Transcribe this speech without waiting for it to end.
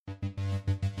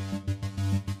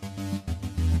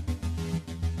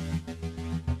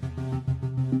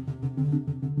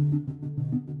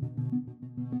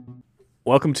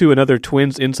Welcome to another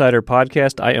Twins Insider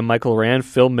podcast. I am Michael Rand.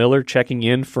 Phil Miller checking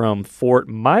in from Fort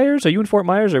Myers. Are you in Fort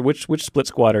Myers, or which split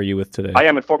squad are you with today? I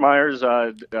am in Fort Myers.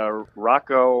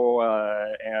 Rocco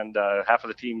and half of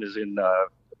the team is in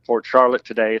Fort Charlotte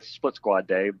today. It's split squad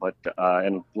day, but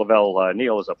and Lavelle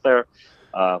Neal is up there.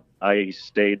 I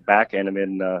stayed back and I'm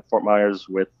in Fort Myers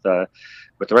with the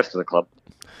rest of the club.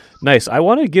 Nice. I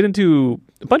want to get into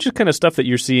a bunch of kind of stuff that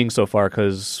you're seeing so far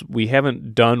because we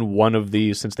haven't done one of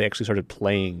these since they actually started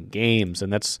playing games.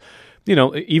 And that's,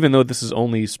 even though this is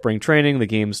only spring training, the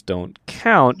games don't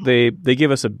count. They give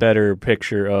us a better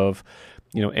picture of,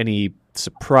 any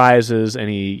surprises,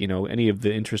 any of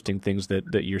the interesting things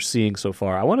that you're seeing so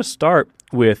far. I want to start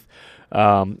with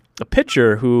a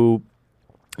pitcher who,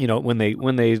 when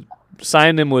they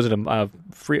signed him, was it a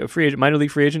free agent, minor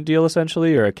league free agent deal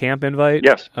essentially, or a camp invite?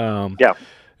 Yes. Yeah.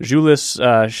 Jhoulys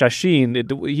Chacin.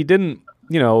 He didn't.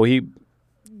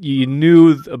 You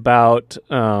knew about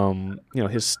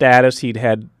his status.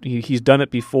 He's done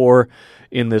it before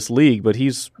in this league, but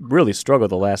he's really struggled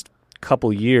the last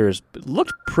couple years. But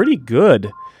looked pretty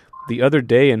good the other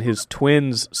day in his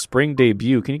Twins spring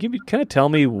debut. Can you kind of tell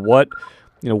me what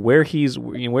where he's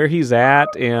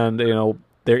at and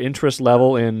their interest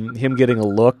level in him getting a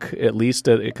look, at least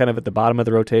kind of at the bottom of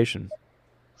the rotation?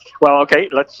 Well, okay,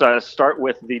 let's start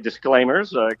with the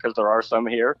disclaimers because there are some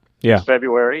here. Yeah. It's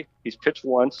February. He's pitched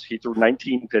once. He threw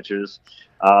 19 pitches.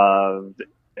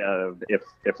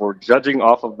 If we're judging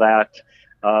off of that,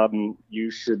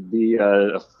 you should be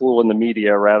a fool in the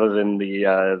media rather than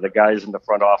the guys in the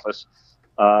front office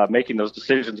making those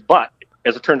decisions. But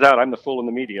as it turns out, I'm the fool in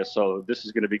the media, so this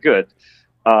is going to be good.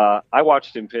 I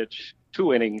watched him pitch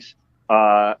 2 innings,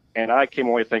 and I came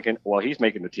away thinking, well, he's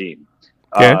making the team.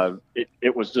 Okay.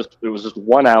 It was just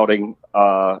one outing,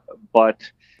 but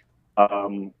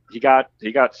he got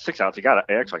 6 outs. He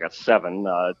actually got 7.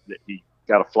 He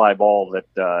got a fly ball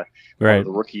that one of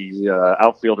the rookie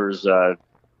outfielders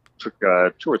took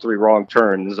 2 or 3 wrong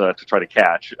turns to try to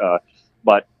catch,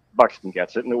 but Buxton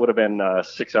gets it, and it would have been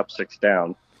 6 up, 6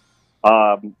 down.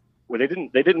 Well, they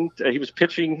didn't. He was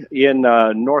pitching in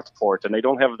Northport, and they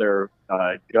don't have their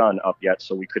gun up yet,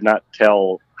 so we could not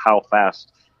tell how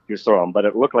fast he was throwing. But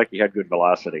it looked like he had good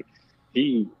velocity.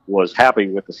 He was happy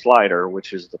with the slider,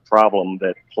 which is the problem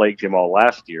that plagued him all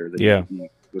last year. He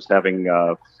was having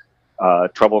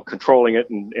trouble controlling it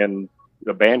and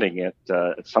abandoning it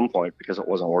at some point because it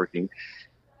wasn't working.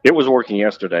 It was working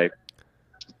yesterday.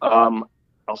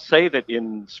 I'll say that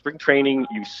in spring training,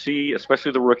 you see,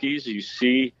 especially the rookies, you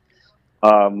see.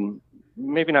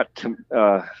 Maybe not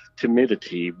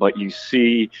timidity, but you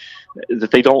see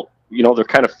that they don't, they're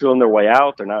kind of feeling their way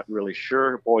out. They're not really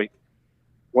sure. Boy,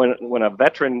 when a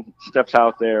veteran steps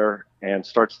out there and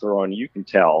starts throwing, you can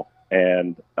tell.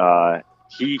 And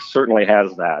he certainly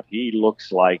has that. He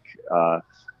looks like a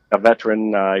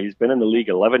veteran. He's been in the league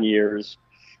 11 years.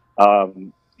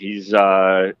 He's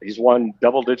won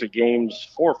double-digit games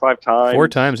 4 or 5 times. 4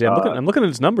 times, yeah. I'm looking at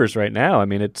his numbers right now. I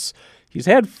mean, he's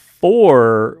had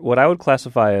 4 what I would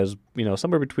classify as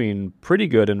somewhere between pretty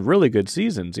good and really good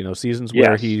seasons. Seasons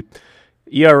where he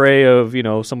ERA of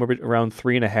somewhere around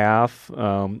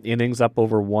 3.5, innings up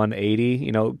over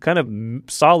 180. Kind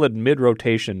of solid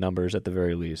mid-rotation numbers at the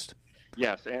very least.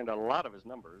 Yes, and a lot of his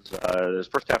numbers. His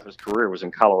first half of his career was in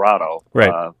Colorado.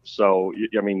 Right. So you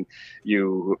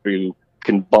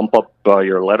can bump up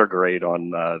your letter grade on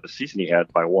the season he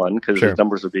had by 1 because his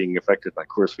numbers are being affected by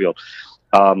Coors Field.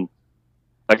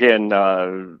 Again,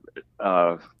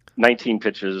 19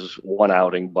 pitches, 1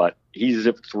 outing, but he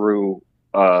zipped through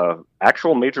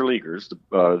actual major leaguers,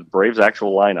 the Braves'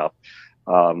 actual lineup,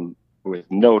 with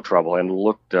no trouble and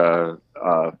looked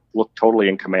totally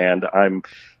in command. I'm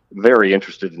very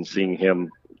interested in seeing him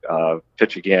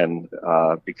pitch again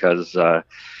because the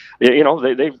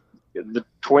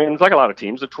Twins, like a lot of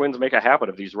teams, the Twins make a habit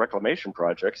of these reclamation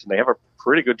projects, and they have a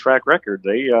pretty good track record.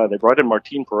 They brought in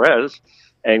Martin Perez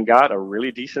and got a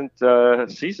really decent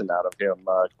season out of him,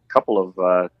 a couple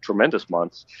of tremendous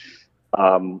months.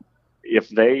 If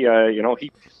they,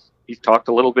 he talked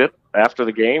a little bit after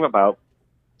the game about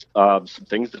some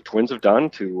things the Twins have done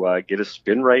to get his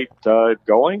spin rate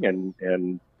going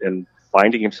and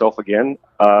finding himself again.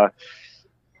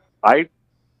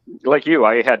 Like you,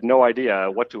 I had no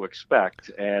idea what to expect,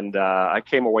 and I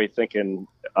came away thinking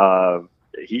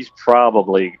he's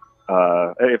probably,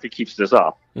 if he keeps this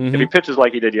up, if he pitches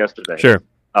like he did yesterday,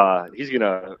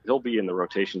 he'll be in the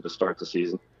rotation to start the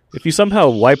season. If you somehow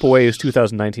wipe away his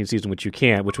 2019 season, which you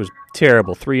can't, which was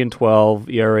terrible, 3-12,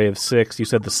 ERA of 6, you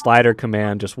said the slider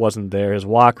command just wasn't there. His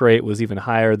walk rate was even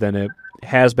higher than it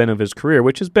has been of his career,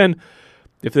 which has been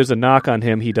if there's a knock on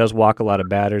him, he does walk a lot of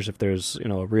batters. If there's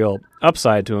a real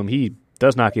upside to him, he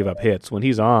does not give up hits when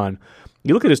he's on.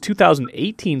 You look at his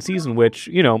 2018 season, which,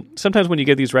 sometimes when you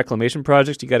get these reclamation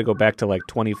projects, you got to go back to like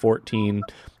 2014,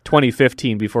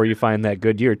 2015 before you find that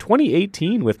good year.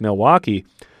 2018 with Milwaukee,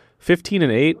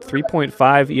 15-8,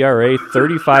 3.5 ERA,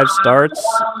 35 starts,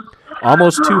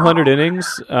 almost 200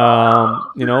 innings.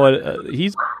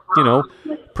 He's,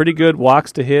 pretty good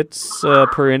walks to hits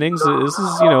per innings. This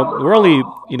is, we're only,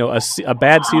 a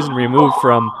bad season removed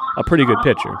from a pretty good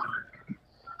pitcher.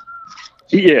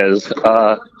 He is.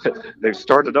 They've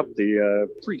started up the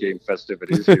pregame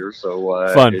festivities here, so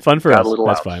fun for us.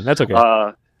 That's fine. That's okay.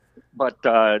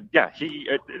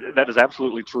 That is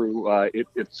absolutely true.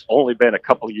 It's only been a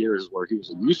couple of years where he was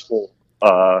a useful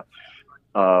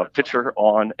pitcher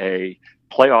on a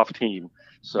playoff team.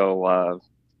 So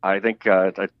I think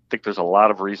there's a lot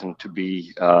of reason to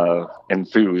be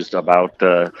enthused about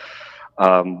the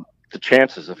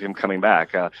chances of him coming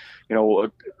back.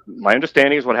 My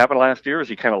understanding is what happened last year is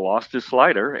he kind of lost his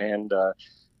slider and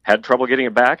had trouble getting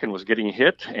it back and was getting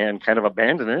hit and kind of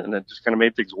abandoned it, and it just kind of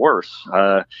made things worse.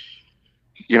 The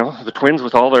Twins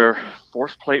with all their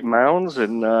force plate mounds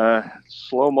and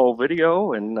slow-mo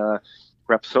video and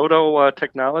Rapsodo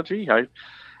technology,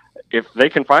 if they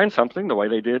can find something the way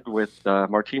they did with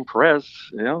Martin Perez,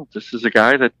 this is a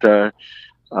guy that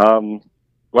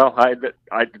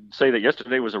I'd say that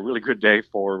yesterday was a really good day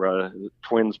for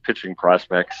Twins pitching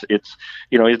prospects. It's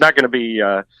he's not going to be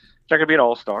an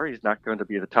all-star. He's not going to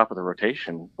be at the top of the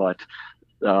rotation, but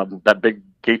that big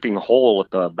gaping hole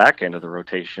at the back end of the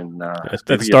rotation. At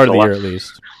the start of the year, at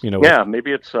least.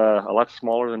 Maybe it's a lot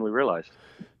smaller than we realized.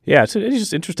 Yeah, it's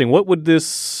just interesting. What would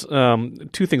this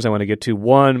two things I want to get to.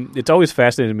 One, it's always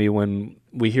fascinating to me when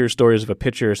we hear stories of a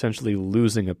pitcher essentially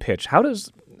losing a pitch. How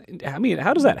does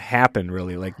that happen,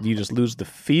 really? Like, do you just lose the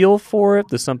feel for it?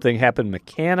 Does something happen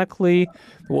mechanically?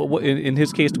 In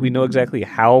his case, do we know exactly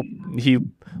how he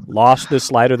lost this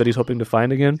slider that he's hoping to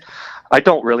find again? I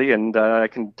don't really, and I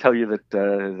can tell you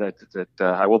that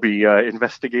I will be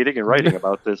investigating and writing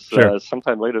about this sure.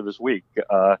 Sometime later this week.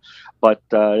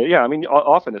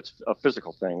 Often it's a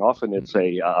physical thing. Often it's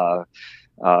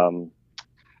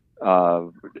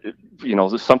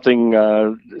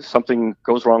something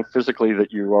goes wrong physically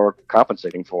that you are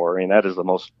compensating for, and that is the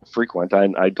most frequent.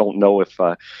 I don't know if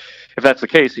that's the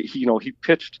case. He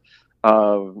pitched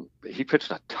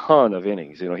a ton of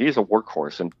innings. He's a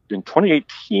workhorse, and in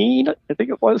 2018, I think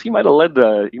it was, he might have led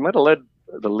the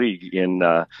league in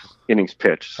innings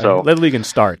pitched. So led the league in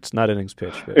starts, not innings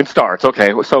pitched. In starts,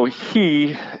 okay. So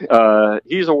he's a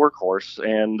workhorse,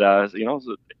 and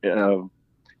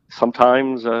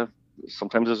sometimes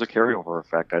there's a carryover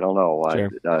effect. I don't know. Sure.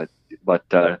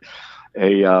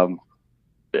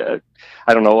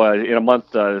 I don't know. In a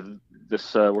month, we're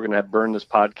going to burn this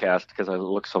podcast because I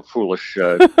look so foolish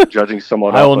judging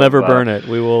someone. I will never burn it.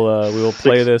 We will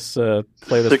play this 6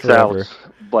 forever. Outs.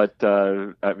 But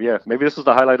maybe this is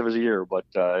the highlight of his year. But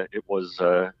it was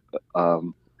a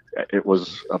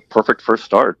perfect first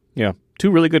start. Yeah. 2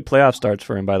 really good playoff starts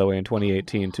for him, by the way, in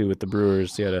 2018, too, with the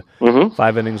Brewers. He had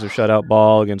 5 innings of shutout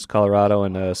ball against Colorado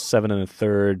and a 7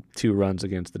 1/3, 2 runs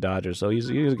against the Dodgers. So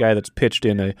he's a guy that's pitched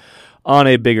on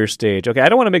a bigger stage. Okay, I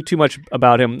don't want to make too much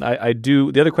about him. I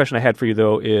do. The other question I had for you,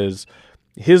 though, is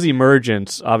his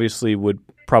emergence obviously would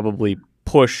probably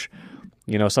push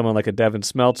someone like a Devin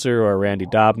Smeltzer or a Randy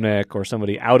Dobnak or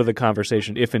somebody out of the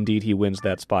conversation if indeed he wins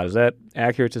that spot. Is that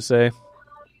accurate to say?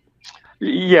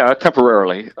 Yeah,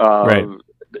 temporarily. Right.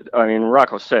 I mean,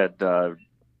 Rocco said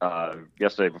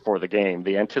yesterday before the game,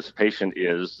 the anticipation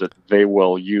is that they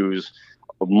will use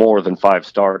more than 5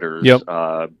 starters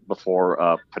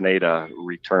before Pineda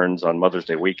returns on Mother's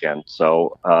Day weekend.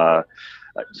 So I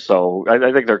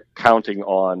think they're counting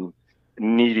on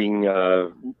needing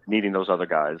those other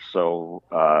guys. So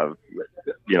I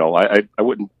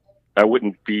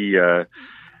wouldn't be.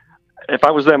 If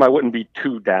I was them, I wouldn't be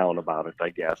too down about it, I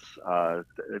guess. I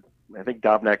think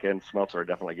Dobnak and Smeltzer are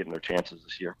definitely getting their chances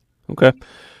this year. Okay.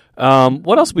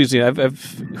 What else have we seen? I've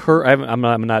heard.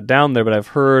 I'm not down there, but I've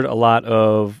heard a lot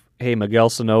of, hey, Miguel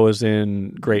Sano is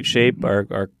in great shape.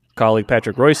 Our colleague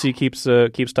Patrick Royce keeps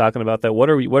talking about that.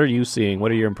 What are you seeing? What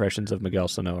are your impressions of Miguel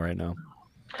Sano right now?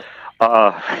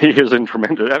 He is in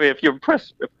tremendous. I mean,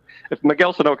 if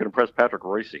Miguel Sano can impress Patrick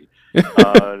Royce,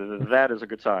 that is a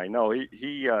good sign. No,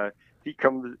 he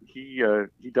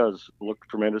does look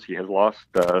tremendous. He has lost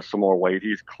some more weight.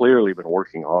 He's clearly been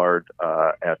working hard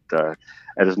at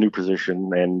his new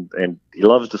position, and he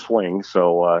loves to swing.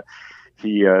 So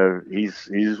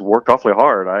he's worked awfully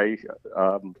hard.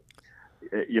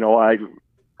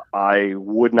 I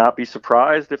would not be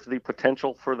surprised if the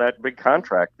potential for that big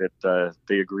contract that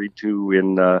they agreed to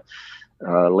in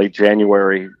late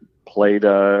January played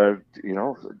a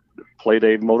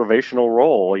motivational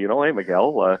role. Hey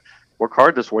Miguel, work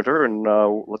hard this winter and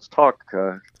let's talk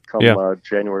come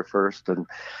January 1st.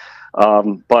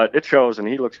 And but it shows, and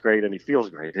he looks great, and he feels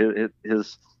great.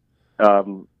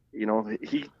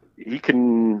 He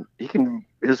can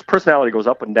his personality goes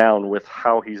up and down with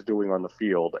how he's doing on the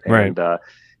field,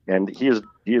 and he is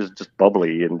just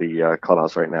bubbly in the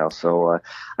clubhouse right now. So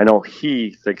I know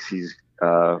he thinks he's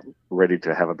ready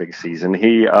to have a big season.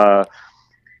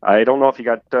 I don't know if he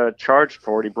got charged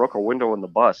for it. He broke a window in the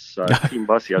bus, team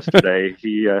bus yesterday.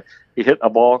 He hit a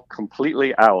ball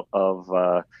completely out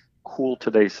of Cool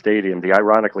Today Stadium, the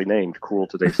ironically named Cool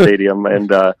Today Stadium,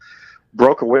 and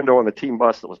broke a window on the team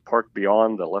bus that was parked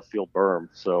beyond the left field berm.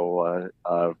 So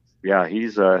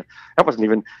he's that wasn't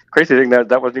even crazy thing.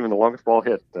 That wasn't even the longest ball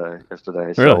hit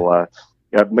yesterday. Really?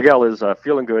 So Miguel is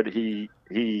feeling good.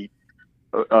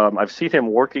 I've seen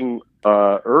him working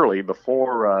early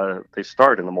before they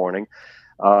start in the morning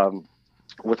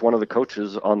with one of the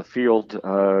coaches on the field,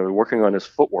 working on his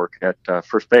footwork at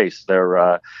first base.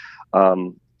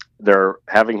 They're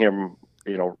having him,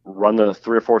 run the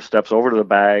 3 or 4 steps over to the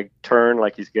bag, turn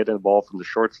like he's getting the ball from the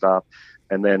shortstop,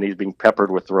 and then he's being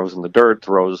peppered with throws in the dirt,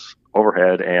 throws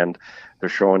overhead, and they're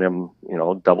showing him,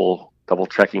 double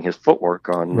checking his footwork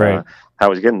on how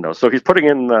he's getting those. So he's putting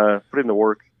in the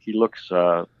work. He looks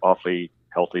awfully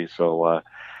healthy. So,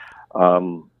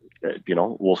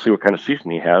 we'll see what kind of season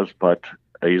he has, but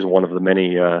he's one of the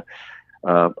many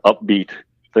upbeat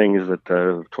things that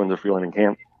the Twins are feeling in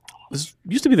camp. There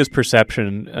used to be this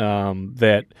perception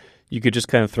that you could just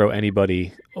kind of throw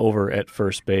anybody over at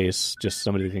first base, just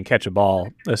somebody that can catch a ball,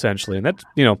 essentially. And that's,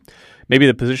 maybe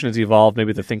the position has evolved,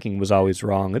 maybe the thinking was always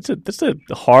wrong. That's a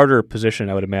harder position,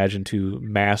 I would imagine, to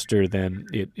master than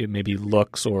it maybe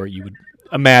looks, or you would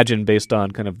imagine based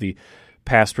on kind of the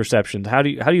past perceptions. How do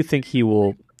you think he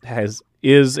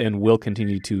is and will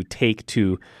continue to take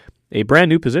to a brand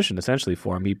new position, essentially,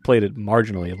 for him? He played it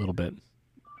marginally a little bit.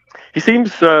 He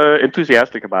seems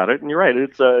enthusiastic about it, and you're right.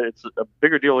 It's a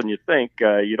bigger deal than you think.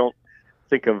 You don't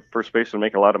think of first basemen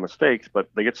make a lot of mistakes, but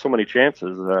they get so many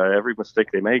chances. Every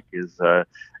mistake they make is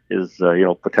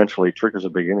potentially triggers a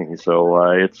big inning. So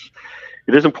it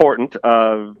is important.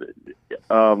 I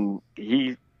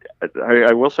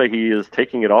will say he is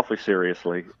taking it awfully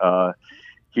seriously.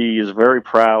 He is very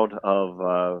proud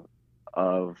of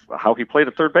how he played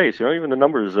at third base. Even the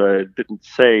numbers didn't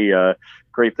say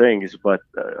great things, but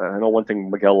I know one thing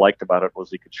Miguel liked about it was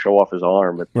he could show off his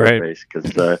arm at third base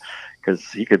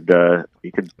because he could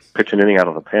pitch an inning out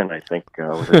of the pen, I think,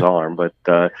 with his arm. But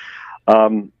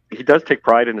he does take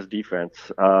pride in his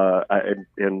defense,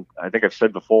 and I think I've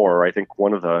said before, I think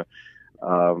one of the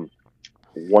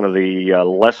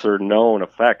lesser known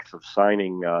effects of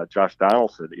signing Josh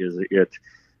Donaldson is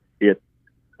it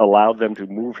allowed them to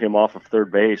move him off of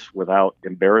third base without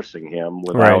embarrassing him,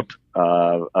 without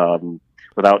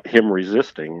him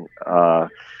resisting.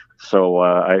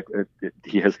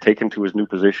 He has taken to his new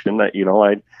position. That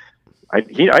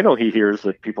I know he hears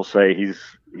that people say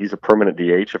he's a permanent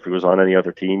DH. If he was on any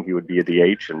other team, he would be a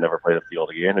DH and never play the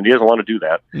field again. And he doesn't want to do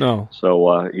that. No.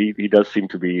 So he does seem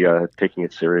to be taking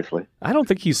it seriously. I don't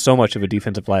think he's so much of a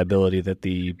defensive liability that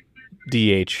the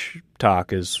DH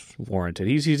talk is warranted.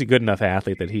 He's a good enough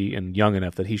athlete and young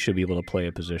enough that he should be able to play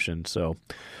a position. So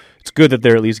it's good that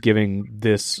they're at least giving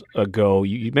this a go.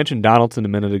 You mentioned Donaldson a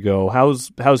minute ago.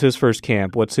 How's his first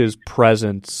camp? What's his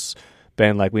presence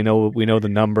been like? We know the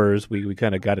numbers. We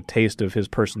kind of got a taste of his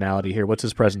personality here. What's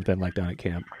his presence been like down at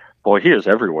camp? Boy, he is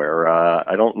everywhere.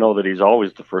 I don't know that he's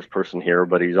always the first person here,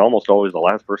 but he's almost always the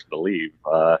last person to leave.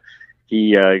 Of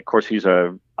course, he's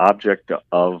a object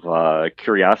of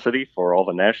curiosity for all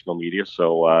the national media,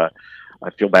 so I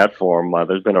feel bad for him.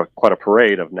 There's been quite a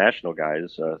parade of national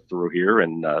guys through here,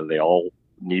 and they all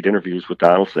need interviews with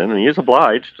Donaldson, and he is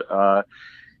obliged.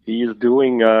 He is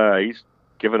doing. He's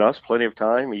given us plenty of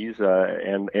time.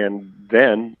 And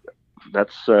then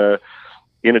that's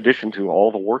in addition to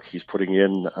all the work he's putting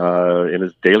in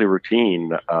his daily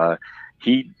routine.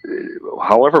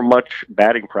 However much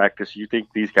batting practice you think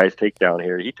these guys take down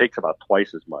here, he takes about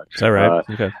twice as much. Is that right?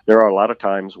 Okay. There are a lot of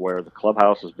times where the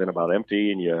clubhouse has been about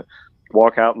empty, and you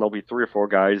walk out and there'll be 3 or 4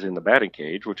 guys in the batting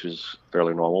cage, which is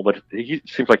fairly normal, but he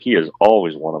seems like he is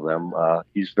always one of them.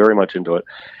 He's very much into it.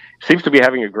 Seems to be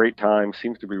having a great time,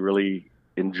 seems to be really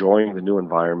enjoying the new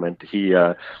environment.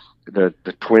 The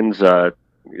Twins,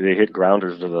 they hit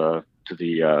grounders to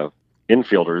the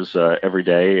infielders every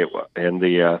day, and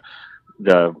the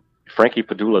Frankie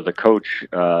Padula, the coach,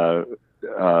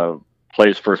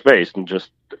 plays first base and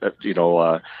just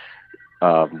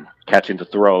catching the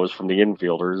throws from the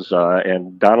infielders.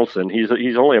 And Donaldson,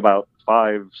 he's only about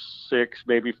 5'6",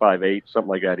 maybe 5'8", something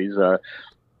like that. He's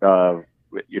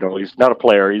he's not a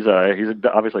player. He's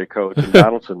obviously a coach. And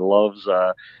Donaldson loves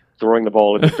throwing the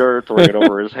ball in the dirt, throwing it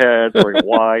over his head, throwing it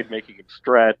wide, making him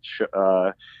stretch.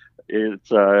 It's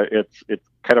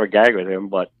kind of a gag with him,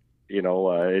 but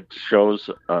it shows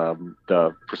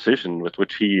the precision with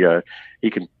which he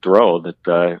can throw.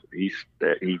 That he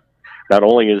not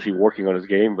only is he working on his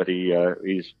game, but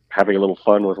he's having a little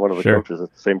fun with one of the coaches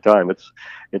at the same time. It's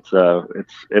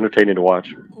entertaining to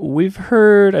watch. We've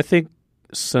heard, I think,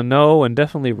 Sano and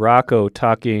definitely Rocco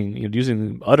talking,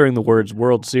 uttering the words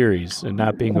World Series and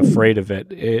not being afraid of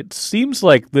it. It seems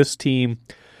like this team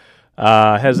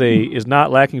is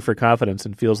not lacking for confidence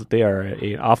and feels that they are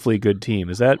an awfully good team.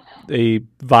 Is that a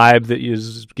vibe that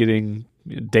is getting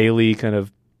daily kind of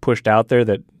pushed out there,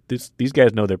 that these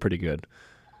guys know they're pretty good?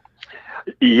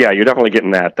 Yeah, you're definitely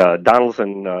getting that.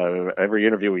 Donaldson, every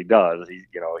interview he does, he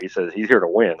says he's here to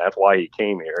win. That's why he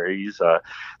came here.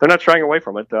 They're not shying away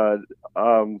from it.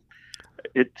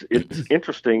 It's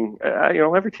interesting.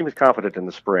 Every team is confident in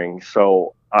the spring,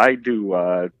 so I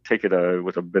do take it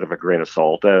with a bit of a grain of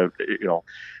salt. The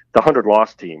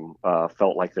 100-loss team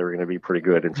felt like they were going to be pretty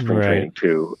good in spring training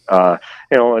too.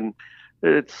 And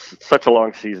it's such a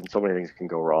long season, so many things can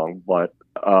go wrong. But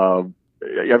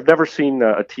I've never seen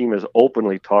a team as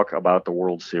openly talk about the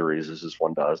World Series as this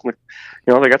one does. And,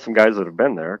 they got some guys that have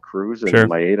been there, Cruz and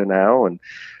Maeda now, and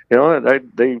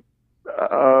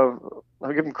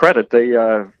I'll give them credit. They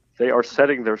are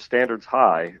setting their standards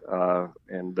high, I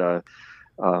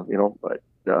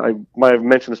might have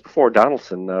mentioned this before.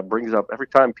 Donaldson brings up, every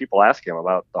time people ask him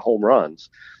about the home runs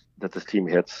that this team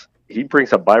hits, he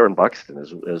brings up Byron Buxton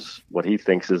as what he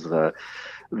thinks is the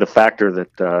factor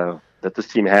that this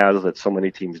team has that so many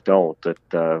teams don't.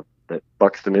 That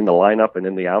Buxton in the lineup and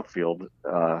in the outfield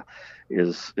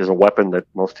is a weapon that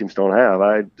most teams don't have.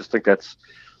 I just think that's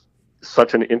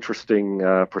such an interesting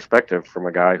perspective from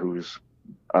a guy who's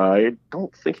I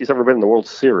don't think he's ever been in the World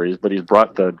Series, but he's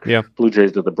brought the Blue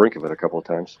Jays to the brink of it a couple of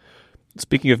times.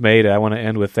 Speaking of Maeda, I want to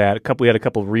end with that. We had a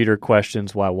couple reader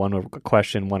questions. One a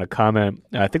question, one a comment.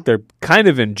 I think they're kind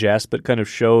of in jest, but kind of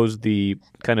shows the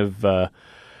kind of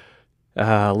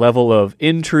level of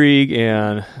intrigue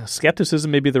and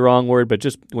skepticism, maybe the wrong word, but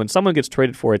just when someone gets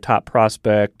traded for a top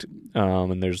prospect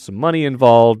and there's some money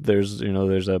involved, there's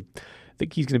I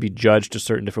think he's going to be judged a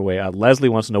certain different way. Leslie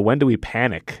wants to know, when do we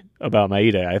panic about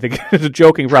Maeda? I think it's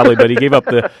joking probably, but he gave up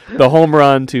the home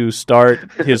run to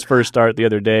start his first start the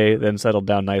other day, then settled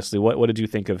down nicely. What did you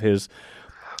think of his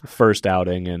first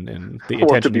outing and the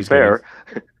attention? To be fair,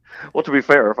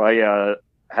 if I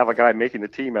have a guy making the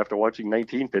team after watching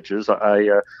 19 pitches,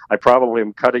 I probably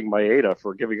am cutting Maeda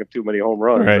for giving up too many home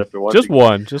runs after watching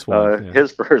just one.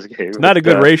 His first game. It's not a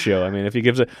good ratio. I mean, if he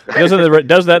does that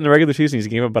in the regular season, he's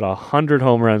gave up about 100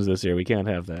 home runs this year. We can't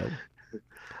have that.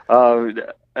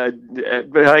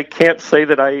 I can't say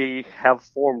that I have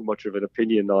formed much of an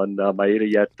opinion on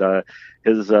Maeda yet.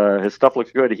 His stuff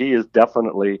looks good. He is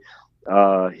definitely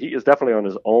on his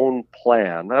own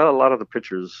plan. A lot of the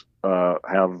pitchers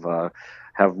have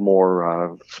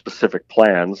more specific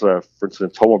plans. For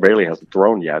instance, Homer Bailey hasn't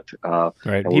thrown yet.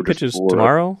 He pitches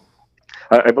tomorrow?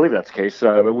 I believe that's the case.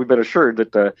 We've been assured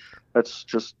that that's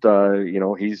just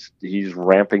he's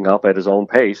ramping up at his own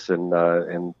pace, and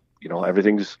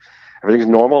everything's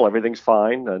normal, everything's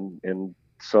fine, and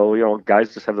so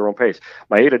guys just have their own pace.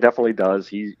 Maeda definitely does.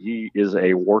 He is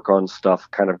a work on stuff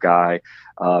kind of guy,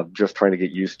 just trying to get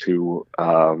used to.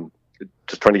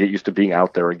 Being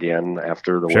out there again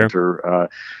after the winter.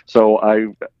 So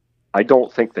I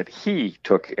don't think that he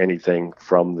took anything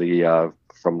from the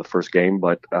first game,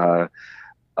 but I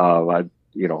would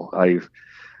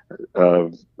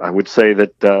say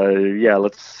that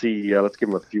let's give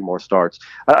him a few more starts.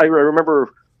 I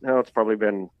remember it's probably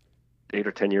been 8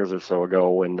 or 10 years or so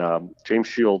ago when James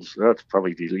Shields. That's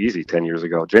probably easy 10 years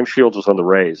ago. James Shields was on the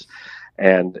Rays,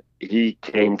 and he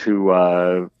came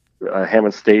to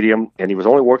Hammond Stadium, and he was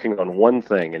only working on one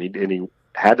thing, and he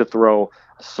had to throw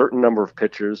a certain number of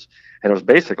pitches, and it was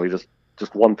basically just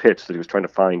one pitch that he was trying to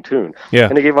fine tune. Yeah.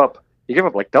 And he gave up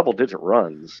like double-digit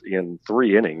runs in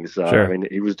 3 innings. I mean,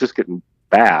 he was just getting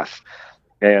bashed.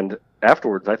 And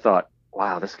afterwards, I thought,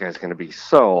 wow, this guy's going to be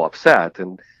so upset.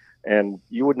 And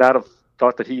you would not have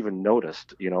thought that he even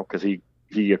noticed, because he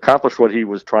accomplished what he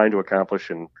was trying to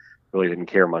accomplish and really didn't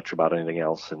care much about anything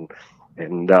else.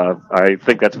 And I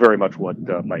think that's very much what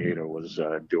Maeda was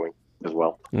doing. as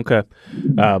well. Okay.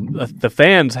 The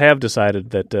fans have decided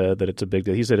that it's a big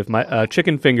deal. He said, if my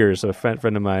Chicken Fingers, a friend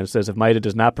of mine, says if Maida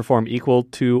does not perform equal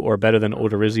to or better than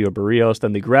Odorizzi or Barrios,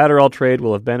 then the Gratterall trade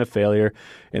will have been a failure,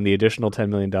 and the additional $10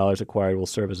 million acquired will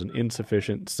serve as an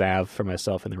insufficient salve for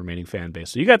myself and the remaining fan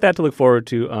base. So you got that to look forward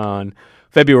to on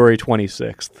February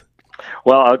 26th.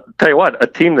 Well, I'll tell you what, a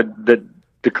team that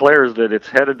declares that it's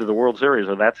headed to the World Series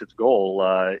or that's its goal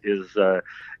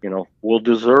will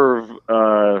deserve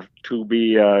to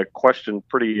be questioned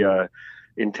pretty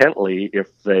intently if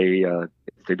they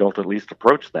don't at least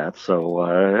approach that. So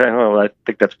I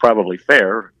think that's probably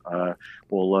fair.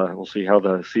 We'll see how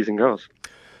the season goes.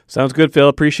 Sounds good, Phil.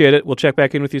 Appreciate it. We'll check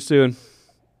back in with you soon.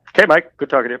 Okay, Mike.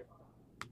 Good talking to you.